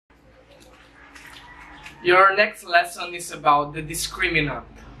Your next lesson is about the discriminant.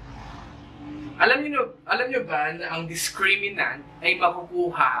 Alam niyo ba na ang discriminant ay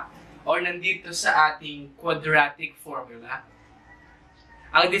makukuha or nandito sa ating quadratic formula?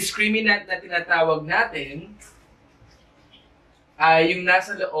 Ang discriminant na tinatawag natin ay yung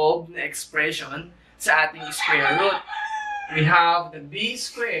nasa loob na expression sa ating square root. We have the b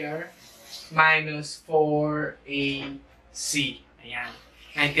square minus 4ac. Ayan.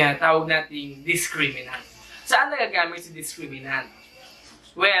 Ang tinatawag nating discriminant. Saan nagagamit si discriminant?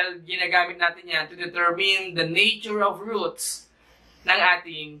 Well, ginagamit natin yan to determine the nature of roots ng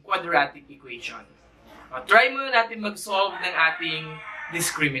ating quadratic equation. Try muna natin mag-solve ng ating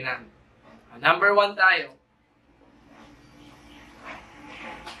discriminant. Number 1 tayo.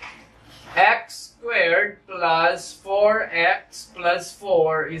 X squared plus 4x plus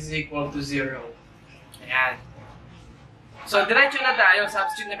 4 is equal to 0. Ayan. So, diretso na tayo.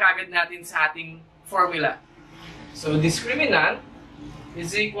 Substitute na kagad natin sa ating formula. So, discriminant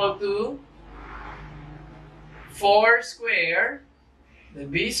is equal to 4 square, the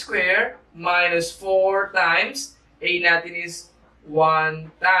b square, minus 4 times, a natin is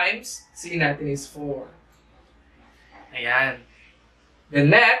 1 times, c natin is 4. Ayan. The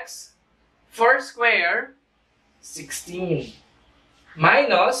next, 4 square, 16.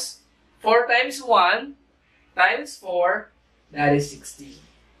 Minus 4 times 1 times 4, that is 16.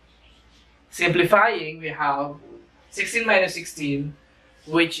 Simplifying, we have 16 minus 16,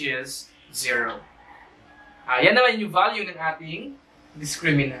 which is 0. Yan naman yung value ng ating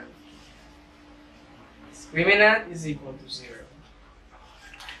discriminant. Discriminant is equal to 0.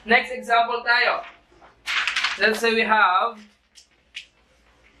 Next example tayo. Let's say we have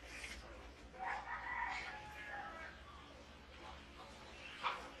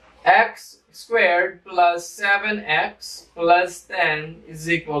x squared plus 7x plus 10 is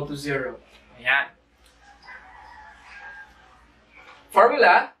equal to 0. Ayan.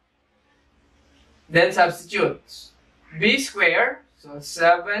 Formula, then substitute. B square, so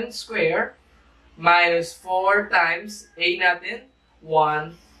 7 square, minus 4 times a natin,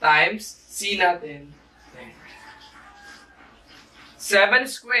 1 times c natin, 10. 7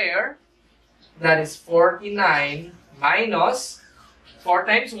 square, that is 49, minus 4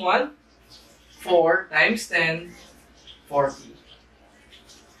 times 1, 4 times 10, 40.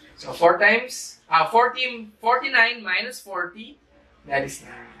 So 49 minus 40, that is 9.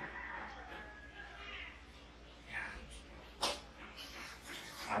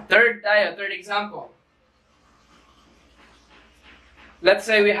 Third example. Let's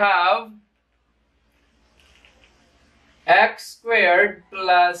say we have x squared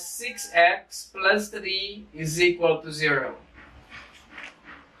plus 6x plus 3 is equal to 0.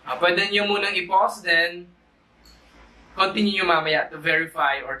 Pwede nyo munang i-pause, then continue nyo mamaya to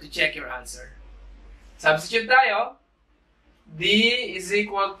verify or to check your answer. Substitute tayo. D is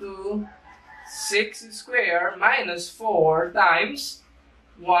equal to 6 square minus 4 times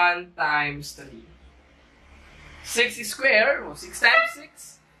 1 times 3. 6 square, 6 times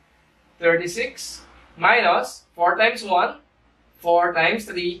 6, 36, minus 4 times 1, 4 times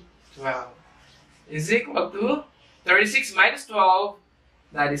 3, 12. Is equal to 36 minus 12,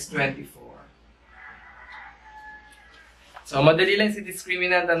 that is 24. So, madali lang si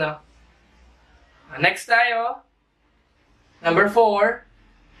discriminant, ano? Next tayo. Number 4,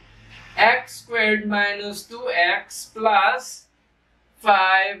 x squared minus 2x plus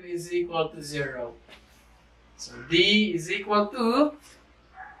 5 is equal to 0. So, D is equal to,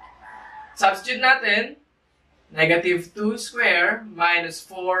 substitute natin, negative 2 square minus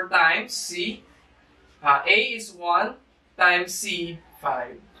 4 times C. A is 1 times C,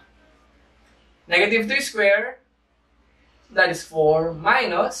 5. Negative 3 square, that is 4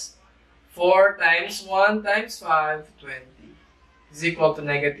 minus 4 times 1 times 5, 20. Is equal to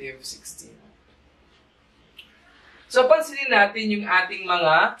negative 16. So, pansinin natin yung ating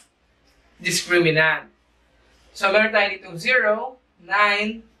mga discriminant. So, meron tayo ditong 0,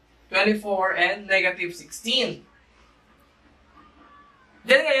 9, 24, and negative 16.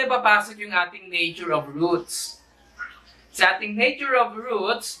 Diyan ngayon papasok yung ating nature of roots. Sa ating nature of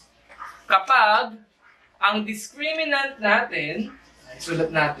roots, kapag ang discriminant natin, ay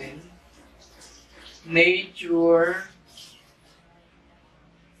sulat natin, nature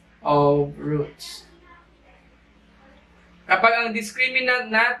of roots. Kapag ang discriminant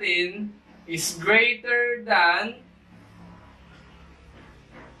natin is greater than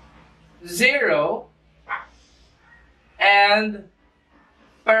 0 and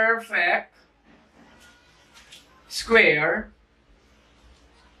perfect square,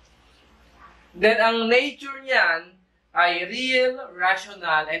 then ang nature niyan ay real,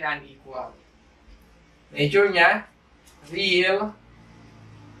 rational, and unequal. Nature niya, real,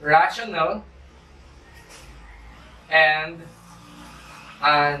 rational, and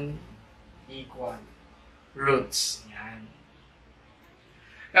unequal roots. Yan.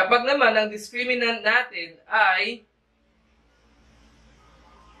 Kapag naman ang discriminant natin ay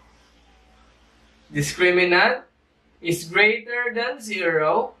discriminant is greater than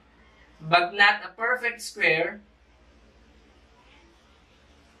 0 but not a perfect square,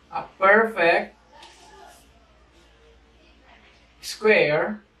 a perfect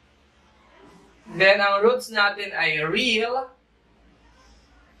square, then ang roots natin ay real,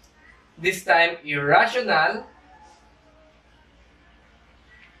 this time irrational,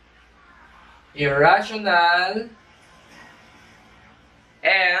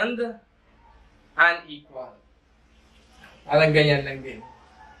 and unequal. Alang ganyan lang din.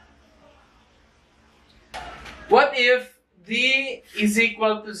 What if D is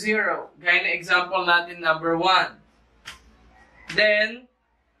equal to 0? Gaya na example natin number 1. Then,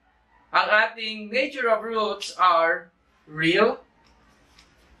 ang ating nature of roots are real,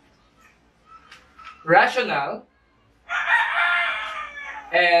 rational,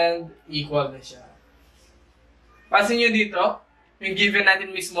 and equal na siya. Pansin nyo dito, yung given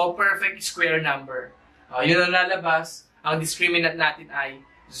natin mismo, perfect square number. Yun ang lalabas, ang discriminant natin ay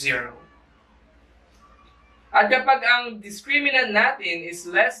 0. At kapag ang discriminant natin is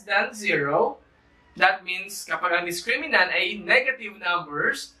less than 0, that means kapag ang discriminant ay negative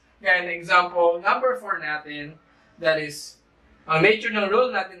numbers, gaya na example number 4 natin, that is, ang nature ng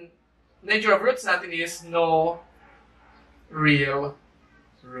rule natin, nature of roots natin is no real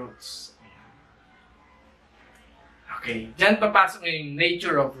roots. Okay, dyan papasok yung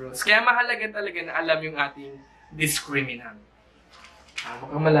nature of roots. Kaya mahalaga talaga na alam yung ating discriminant.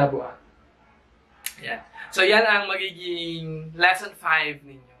 Mukhang malabo ah. Yan. So yan ang magiging lesson 5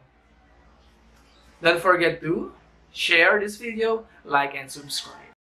 ninyo. Don't forget to share this video, like, and subscribe.